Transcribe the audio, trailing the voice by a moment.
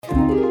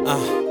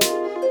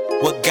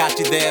What got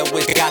you there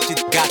with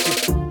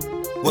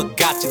What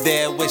got you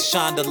there with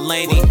Sean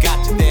Delaney?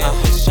 Got you there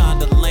with Sean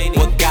Delaney.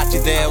 What got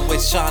you there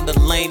with Sean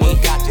Delaney?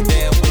 What got you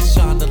there with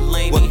Sean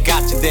Delaney? What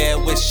got you there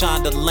with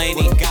Sean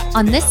Delaney?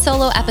 On this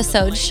solo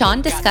episode,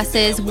 Sean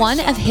discusses one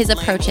of his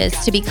approaches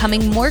to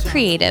becoming more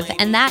creative,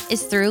 and that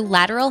is through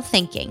lateral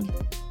thinking.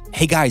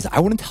 Hey guys, I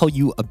want to tell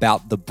you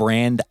about the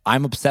brand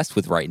I'm obsessed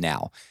with right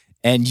now.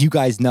 And you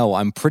guys know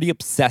I'm pretty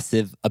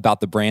obsessive about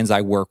the brands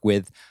I work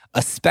with,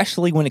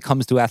 especially when it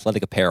comes to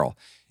athletic apparel.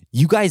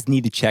 You guys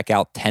need to check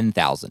out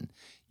 10,000.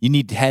 You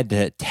need to head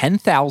to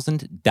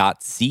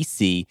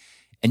 10,000.cc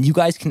and you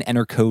guys can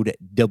enter code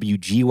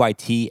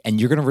WGYT and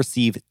you're going to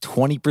receive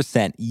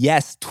 20%.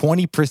 Yes,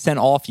 20%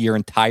 off your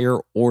entire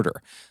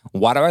order.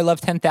 Why do I love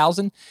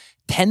 10,000?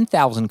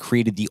 10,000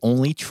 created the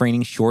only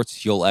training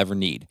shorts you'll ever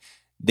need.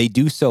 They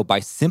do so by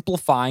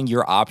simplifying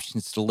your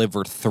options to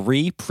deliver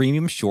 3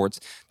 premium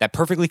shorts that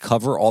perfectly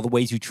cover all the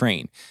ways you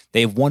train.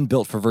 They have one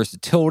built for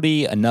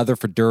versatility, another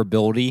for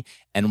durability,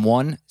 and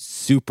one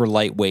super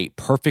lightweight,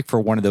 perfect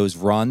for one of those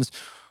runs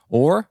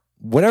or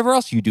whatever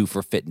else you do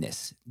for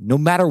fitness. No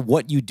matter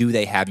what you do,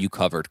 they have you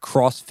covered.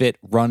 CrossFit,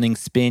 running,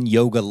 spin,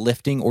 yoga,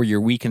 lifting, or your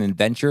weekend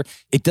adventure.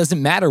 It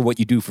doesn't matter what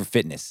you do for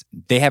fitness.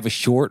 They have a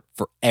short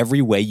for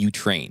every way you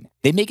train.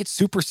 They make it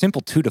super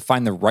simple too to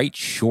find the right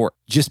short.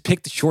 Just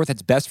pick the short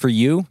that's best for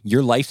you,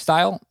 your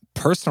lifestyle,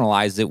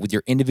 personalize it with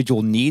your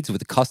individual needs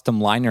with a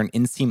custom liner and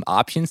inseam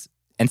options,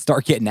 and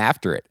start getting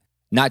after it.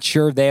 Not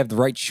sure if they have the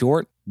right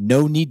short?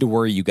 No need to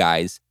worry, you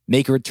guys.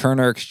 Make a return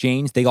or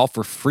exchange. They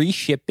offer free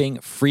shipping,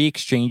 free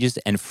exchanges,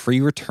 and free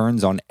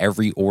returns on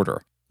every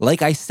order.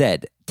 Like I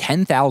said,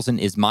 10,000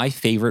 is my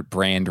favorite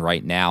brand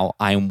right now.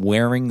 I am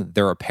wearing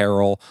their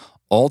apparel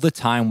all the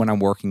time when I'm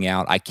working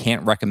out. I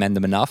can't recommend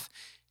them enough.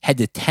 Head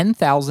to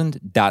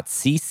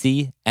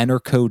 10,000.cc, enter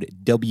code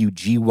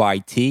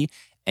WGYT,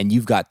 and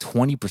you've got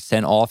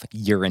 20% off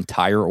your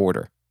entire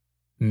order.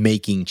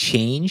 Making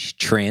change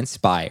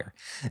transpire.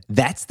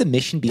 That's the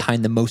mission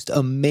behind the most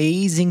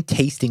amazing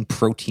tasting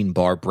protein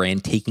bar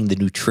brand taking the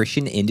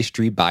nutrition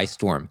industry by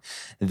storm.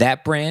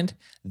 That brand,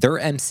 they're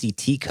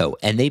MCT Co,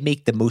 and they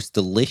make the most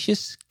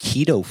delicious,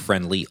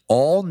 keto-friendly,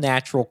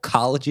 all-natural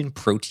collagen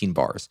protein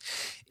bars.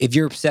 If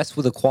you're obsessed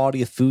with the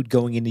quality of food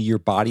going into your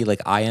body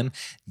like I am,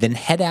 then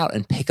head out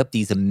and pick up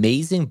these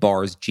amazing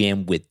bars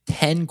jammed with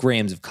 10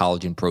 grams of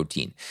collagen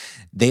protein.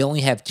 They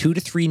only have 2 to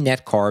 3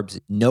 net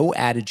carbs, no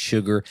added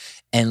sugar,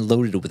 and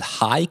loaded with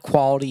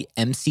high-quality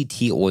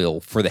MCT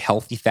oil for the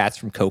healthy fats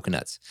from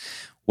coconuts.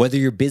 Whether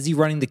you're busy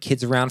running the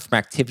kids around from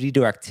activity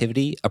to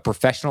activity, a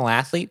professional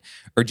athlete,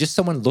 or just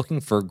someone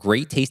looking for a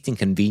great-tasting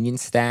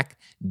convenience snack,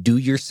 do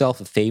yourself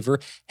a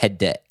favor, head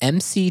to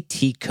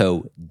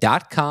mctco.com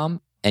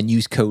and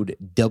use code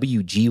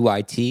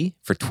WGYT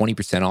for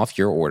 20% off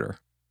your order.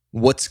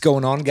 What's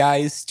going on,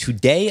 guys?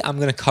 Today, I'm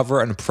going to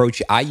cover an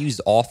approach I use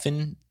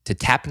often to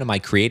tap into my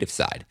creative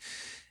side.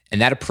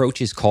 And that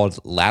approach is called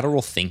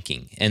lateral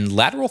thinking. And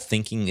lateral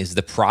thinking is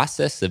the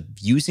process of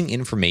using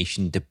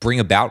information to bring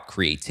about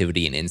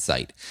creativity and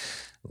insight.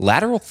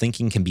 Lateral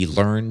thinking can be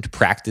learned,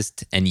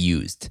 practiced, and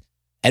used.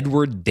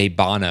 Edward de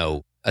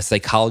Bono, a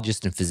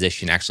psychologist and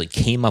physician, actually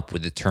came up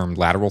with the term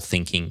lateral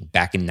thinking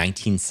back in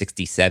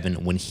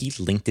 1967 when he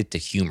linked it to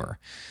humor.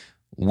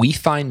 We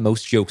find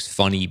most jokes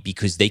funny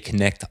because they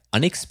connect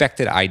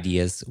unexpected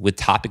ideas with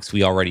topics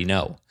we already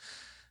know.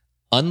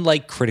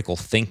 Unlike critical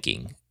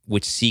thinking,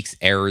 which seeks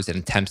errors and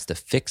attempts to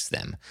fix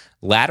them,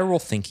 lateral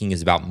thinking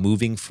is about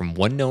moving from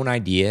one known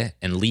idea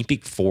and leaping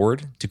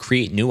forward to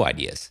create new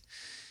ideas.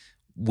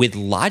 With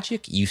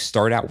logic, you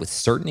start out with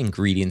certain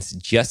ingredients,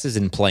 just as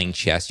in playing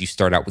chess, you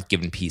start out with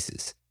given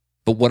pieces.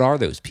 But what are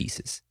those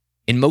pieces?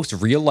 In most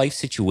real-life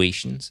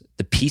situations,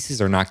 the pieces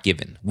are not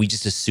given. We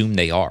just assume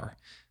they are.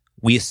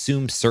 We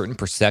assume certain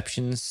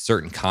perceptions,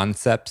 certain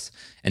concepts,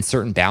 and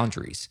certain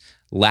boundaries.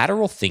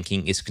 Lateral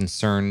thinking is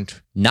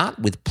concerned not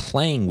with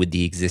playing with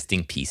the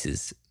existing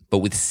pieces, but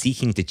with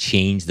seeking to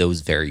change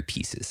those very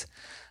pieces.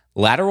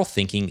 Lateral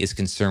thinking is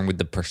concerned with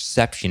the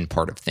perception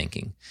part of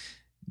thinking.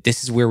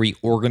 This is where we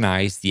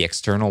organize the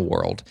external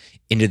world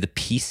into the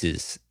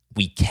pieces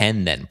we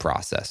can then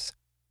process.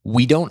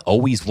 We don't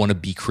always want to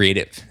be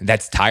creative.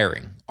 That's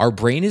tiring. Our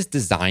brain is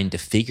designed to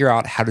figure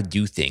out how to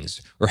do things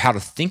or how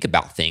to think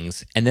about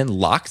things and then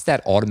locks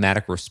that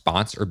automatic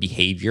response or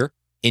behavior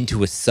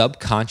into a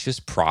subconscious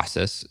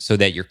process so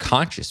that your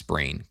conscious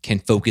brain can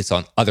focus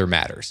on other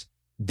matters.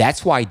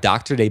 That's why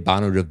Dr. de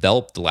Bono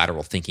developed the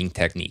lateral thinking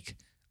technique.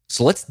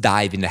 So let's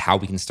dive into how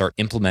we can start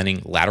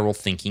implementing lateral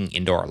thinking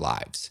into our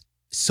lives.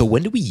 So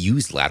when do we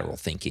use lateral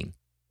thinking?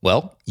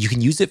 Well, you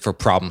can use it for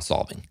problem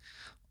solving.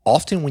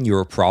 Often when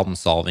you're problem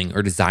solving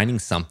or designing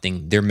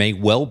something, there may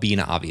well be an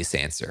obvious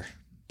answer.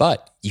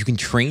 But you can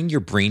train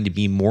your brain to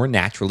be more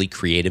naturally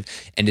creative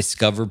and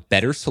discover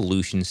better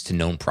solutions to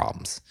known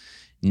problems.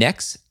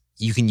 Next,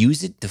 you can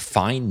use it to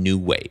find new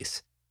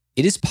ways.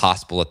 It is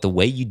possible that the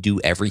way you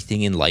do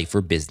everything in life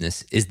or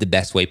business is the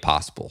best way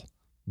possible,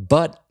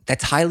 but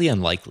that's highly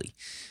unlikely.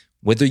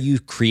 Whether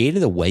you've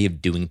created a way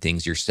of doing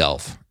things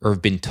yourself or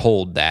have been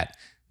told that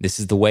This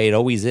is the way it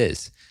always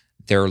is.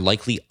 There are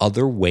likely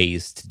other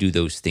ways to do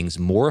those things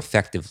more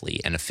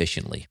effectively and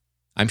efficiently.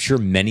 I'm sure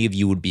many of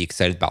you would be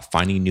excited about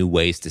finding new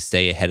ways to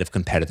stay ahead of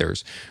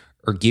competitors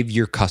or give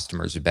your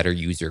customers a better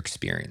user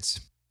experience.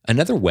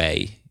 Another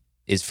way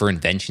is for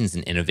inventions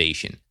and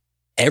innovation.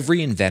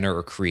 Every inventor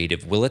or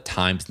creative will at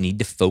times need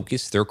to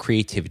focus their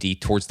creativity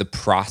towards the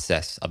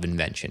process of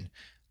invention.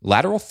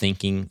 Lateral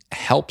thinking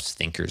helps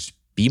thinkers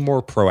be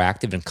more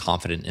proactive and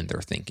confident in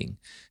their thinking.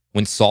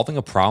 When solving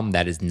a problem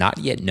that is not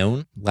yet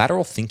known,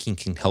 lateral thinking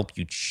can help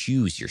you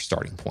choose your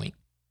starting point.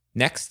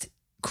 Next,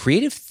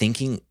 creative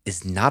thinking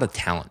is not a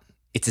talent.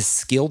 It's a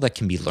skill that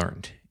can be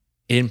learned.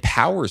 It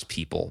empowers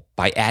people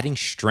by adding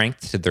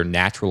strength to their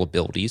natural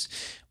abilities,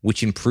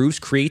 which improves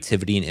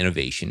creativity and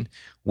innovation,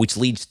 which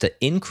leads to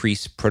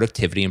increased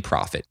productivity and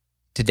profit.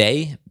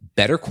 Today,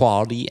 better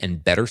quality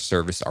and better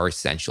service are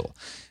essential,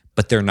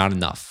 but they're not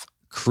enough.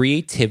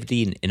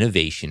 Creativity and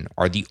innovation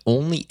are the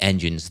only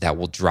engines that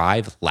will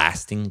drive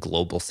lasting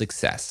global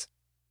success.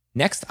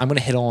 Next, I'm going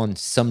to hit on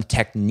some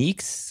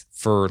techniques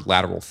for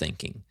lateral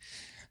thinking.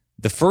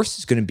 The first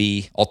is going to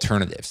be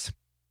alternatives.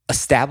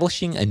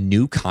 Establishing a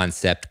new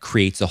concept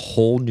creates a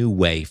whole new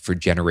way for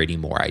generating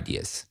more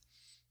ideas.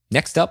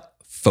 Next up,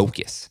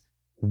 focus.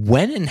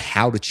 When and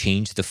how to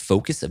change the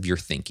focus of your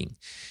thinking.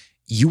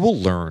 You will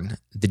learn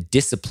the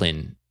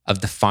discipline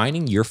of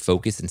defining your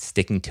focus and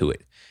sticking to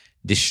it.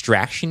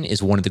 Distraction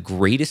is one of the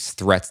greatest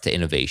threats to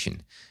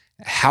innovation.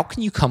 How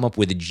can you come up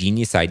with a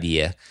genius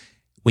idea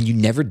when you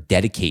never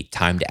dedicate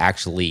time to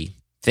actually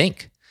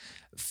think?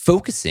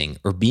 Focusing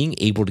or being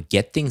able to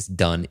get things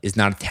done is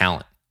not a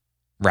talent.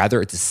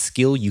 Rather, it's a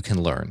skill you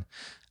can learn.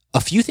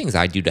 A few things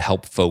I do to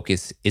help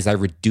focus is I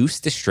reduce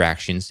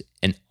distractions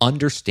and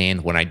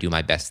understand when I do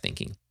my best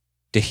thinking.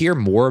 To hear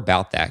more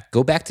about that,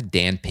 go back to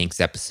Dan Pink's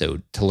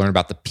episode to learn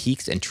about the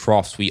peaks and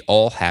troughs we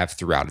all have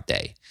throughout a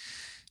day.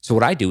 So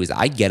what I do is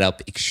I get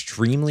up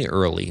extremely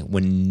early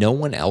when no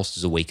one else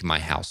is awake in my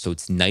house. So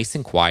it's nice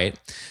and quiet.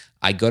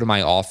 I go to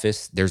my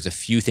office. There's a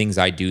few things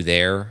I do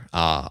there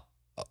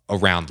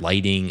around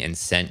lighting and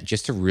scent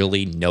just to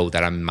really know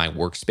that I'm in my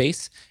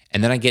workspace.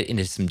 And then I get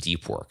into some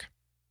deep work.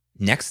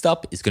 Next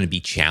up is going to be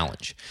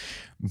challenge.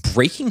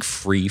 Breaking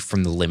free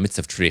from the limits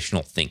of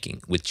traditional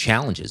thinking. With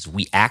challenges,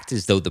 we act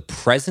as though the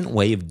present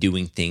way of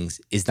doing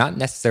things is not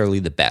necessarily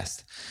the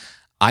best.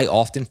 I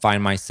often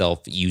find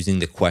myself using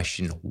the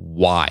question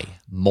why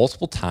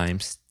multiple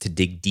times to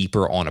dig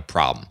deeper on a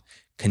problem.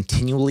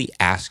 Continually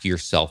ask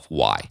yourself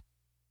why.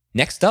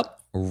 Next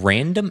up,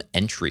 random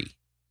entry.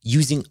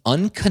 Using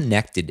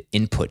unconnected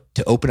input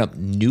to open up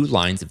new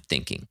lines of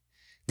thinking.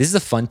 This is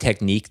a fun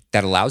technique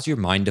that allows your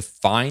mind to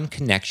find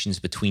connections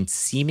between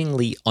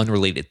seemingly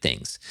unrelated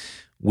things.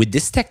 With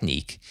this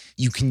technique,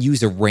 you can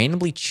use a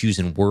randomly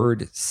chosen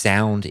word,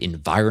 sound,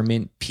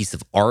 environment, piece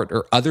of art,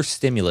 or other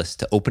stimulus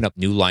to open up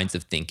new lines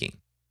of thinking.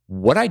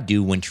 What I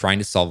do when trying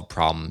to solve a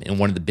problem in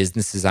one of the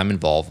businesses I'm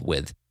involved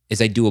with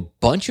is I do a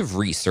bunch of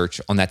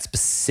research on that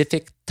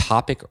specific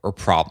topic or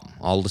problem.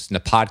 I'll listen to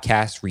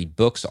podcasts, read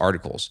books,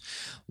 articles.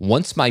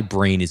 Once my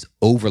brain is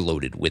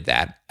overloaded with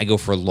that, I go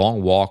for a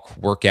long walk,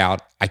 work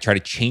out. I try to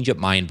change up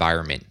my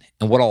environment.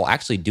 And what I'll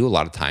actually do a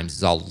lot of times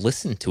is I'll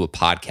listen to a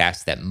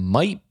podcast that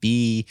might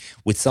be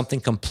with something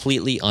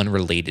completely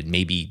unrelated,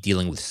 maybe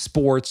dealing with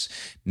sports.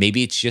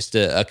 Maybe it's just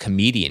a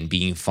comedian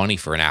being funny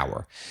for an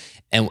hour.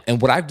 And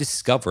what I've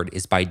discovered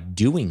is by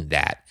doing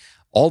that,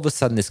 all of a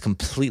sudden this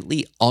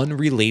completely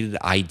unrelated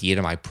idea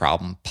to my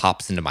problem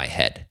pops into my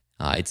head.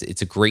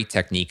 It's a great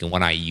technique and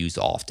one I use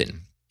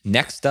often.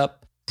 Next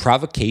up,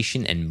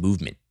 provocation and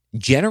movement.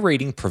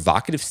 Generating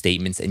provocative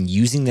statements and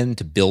using them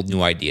to build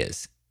new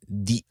ideas.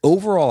 The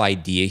overall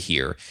idea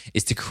here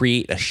is to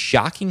create a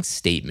shocking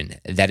statement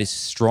that is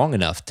strong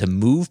enough to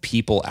move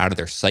people out of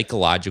their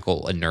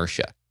psychological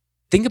inertia.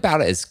 Think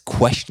about it as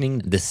questioning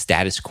the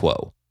status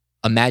quo,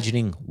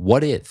 imagining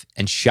what if,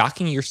 and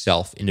shocking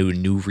yourself into a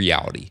new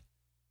reality.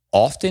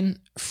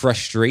 Often,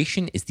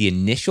 frustration is the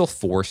initial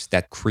force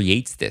that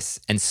creates this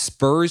and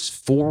spurs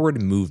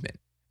forward movement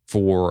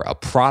for a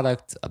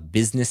product, a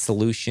business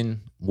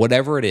solution,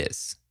 whatever it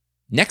is.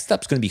 Next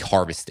up is going to be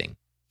harvesting.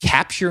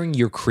 Capturing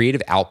your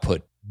creative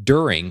output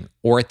during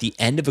or at the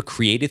end of a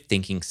creative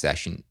thinking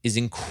session is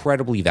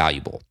incredibly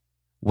valuable.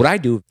 What I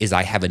do is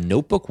I have a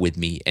notebook with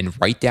me and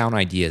write down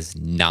ideas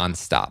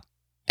nonstop.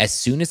 As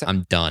soon as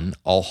I'm done,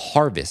 I'll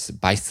harvest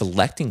by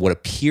selecting what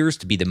appears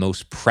to be the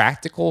most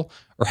practical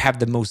or have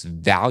the most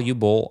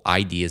valuable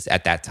ideas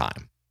at that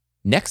time.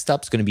 Next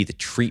up is going to be the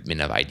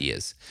treatment of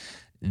ideas.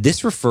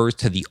 This refers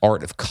to the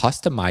art of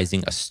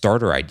customizing a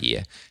starter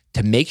idea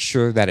to make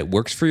sure that it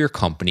works for your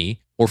company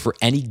or for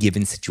any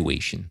given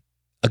situation.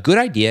 A good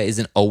idea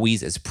isn't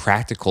always as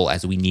practical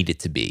as we need it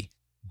to be.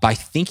 By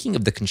thinking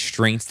of the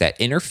constraints that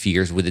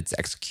interferes with its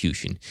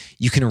execution,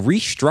 you can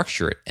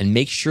restructure it and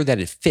make sure that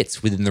it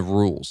fits within the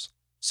rules.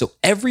 So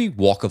every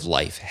walk of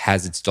life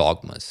has its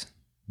dogmas,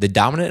 the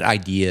dominant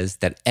ideas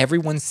that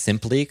everyone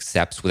simply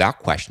accepts without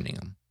questioning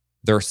them.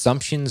 There are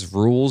assumptions,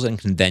 rules, and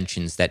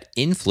conventions that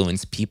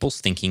influence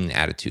people's thinking and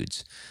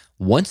attitudes.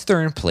 Once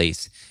they're in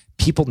place,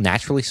 people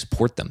naturally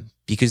support them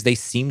because they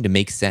seem to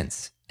make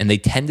sense, and they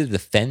tend to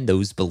defend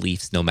those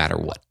beliefs no matter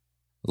what.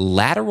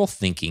 Lateral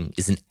thinking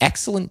is an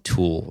excellent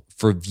tool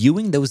for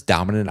viewing those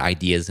dominant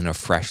ideas in a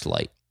fresh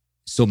light.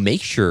 So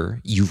make sure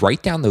you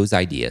write down those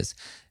ideas,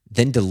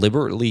 then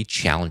deliberately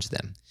challenge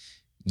them.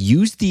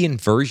 Use the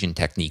inversion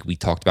technique we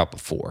talked about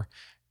before.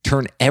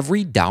 Turn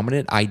every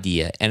dominant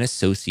idea and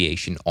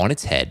association on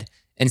its head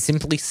and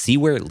simply see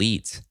where it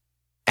leads.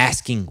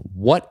 Asking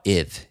what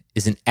if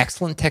is an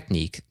excellent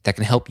technique that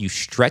can help you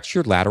stretch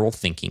your lateral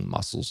thinking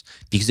muscles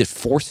because it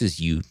forces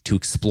you to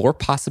explore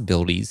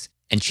possibilities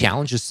and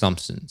challenge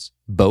assumptions,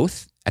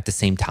 both at the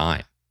same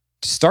time.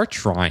 To start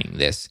trying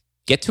this,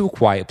 get to a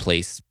quiet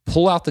place,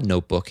 pull out the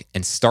notebook,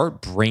 and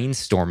start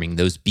brainstorming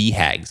those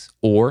BHAGs,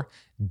 or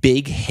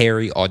big,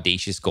 hairy,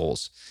 audacious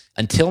goals.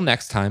 Until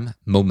next time,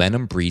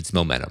 momentum breeds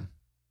momentum.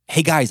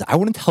 Hey guys, I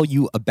want to tell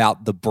you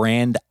about the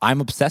brand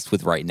I'm obsessed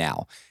with right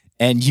now.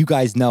 And you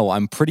guys know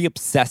I'm pretty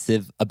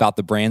obsessive about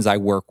the brands I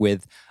work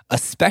with,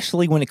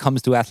 especially when it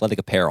comes to athletic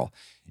apparel.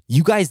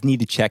 You guys need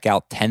to check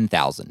out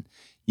 10,000.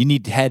 You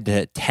need to head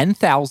to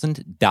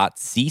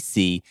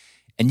 10,000.cc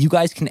and you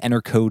guys can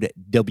enter code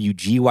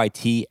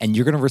WGYT and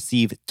you're going to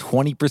receive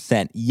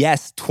 20%.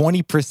 Yes,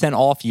 20%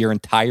 off your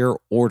entire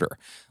order.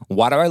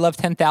 Why do I love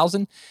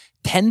 10,000?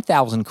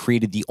 10,000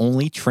 created the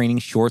only training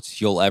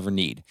shorts you'll ever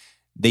need.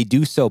 They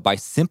do so by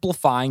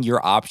simplifying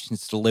your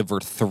options to deliver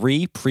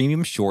 3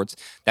 premium shorts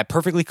that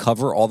perfectly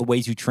cover all the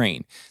ways you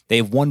train. They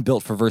have one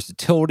built for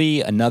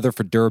versatility, another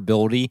for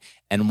durability,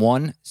 and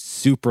one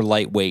super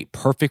lightweight,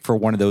 perfect for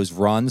one of those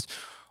runs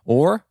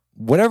or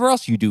whatever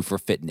else you do for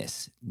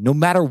fitness. No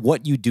matter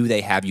what you do,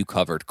 they have you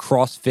covered.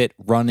 CrossFit,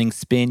 running,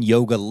 spin,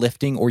 yoga,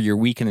 lifting, or your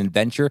weekend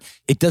adventure.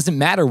 It doesn't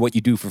matter what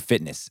you do for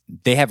fitness.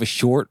 They have a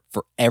short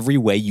for every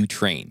way you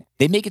train.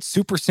 They make it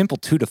super simple,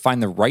 too, to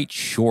find the right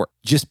short.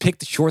 Just pick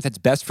the short that's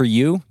best for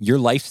you, your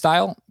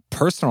lifestyle,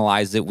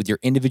 personalize it with your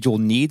individual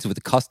needs with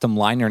a custom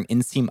liner and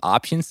inseam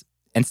options,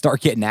 and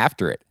start getting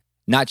after it.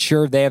 Not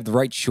sure if they have the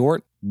right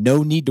short?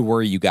 No need to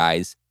worry, you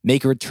guys.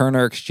 Make a return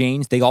or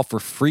exchange. They offer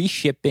free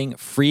shipping,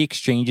 free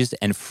exchanges,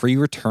 and free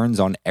returns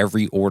on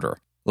every order.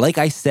 Like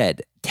I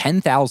said,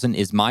 10,000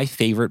 is my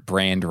favorite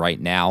brand right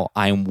now.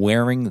 I am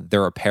wearing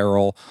their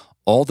apparel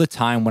all the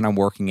time when I'm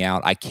working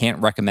out. I can't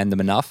recommend them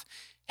enough.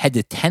 Head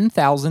to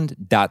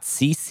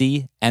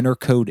 10,000.cc, enter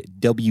code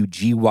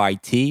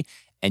WGYT,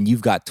 and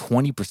you've got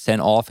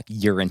 20% off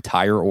your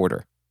entire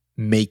order.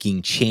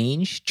 Making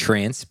change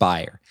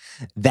transpire.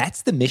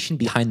 That's the mission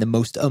behind the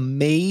most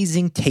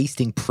amazing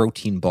tasting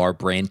protein bar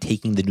brand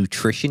taking the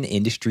nutrition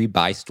industry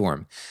by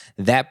storm.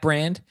 That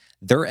brand,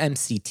 they're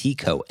MCT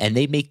Co, and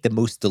they make the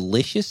most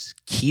delicious,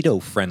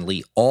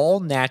 keto-friendly,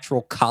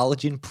 all-natural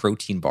collagen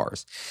protein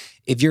bars.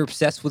 If you're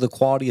obsessed with the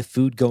quality of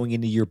food going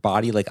into your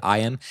body like I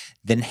am,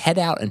 then head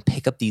out and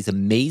pick up these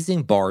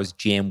amazing bars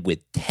jammed with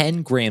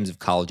 10 grams of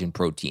collagen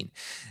protein.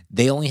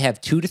 They only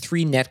have 2 to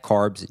 3 net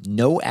carbs,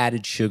 no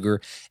added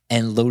sugar,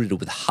 and loaded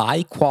with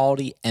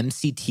high-quality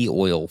MCT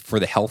oil for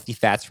the healthy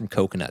fats from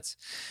coconuts.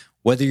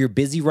 Whether you're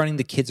busy running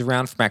the kids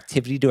around from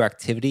activity to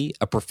activity,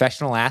 a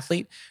professional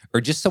athlete,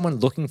 or just someone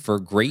looking for a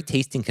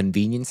great-tasting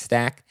convenience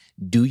snack,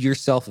 do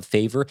yourself a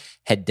favor,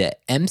 head to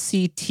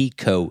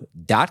mctco.com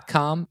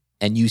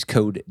and use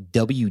code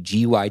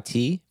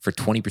WGYT for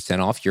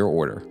 20% off your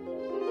order.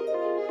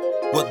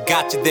 What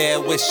got you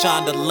there with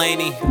Sean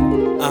Delaney?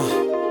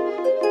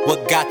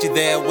 What got you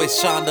there with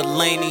Sean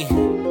Delaney?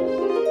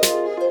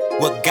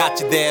 What got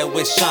you there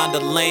with Sean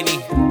Delaney?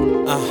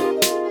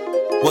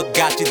 What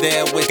got you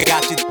there with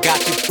got you?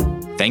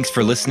 Thanks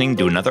for listening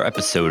to another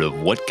episode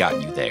of What Got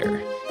You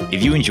There.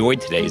 If you enjoyed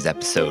today's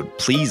episode,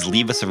 please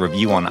leave us a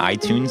review on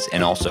iTunes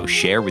and also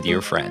share with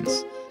your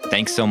friends.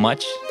 Thanks so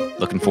much.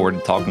 Looking forward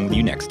to talking with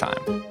you next time.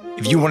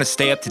 If you want to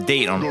stay up to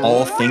date on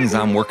all things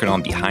I'm working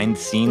on behind the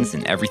scenes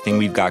and everything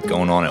we've got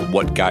going on at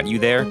What Got You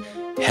There,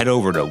 head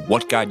over to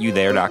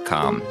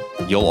whatgotyouthere.com.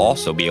 You'll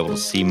also be able to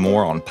see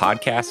more on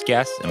podcast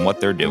guests and what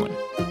they're doing.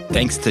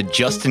 Thanks to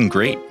Justin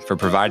Great for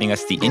providing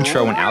us the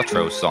intro and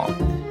outro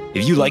song.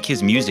 If you like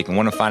his music and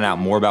want to find out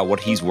more about what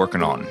he's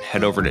working on,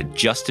 head over to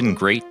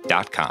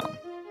justingreat.com.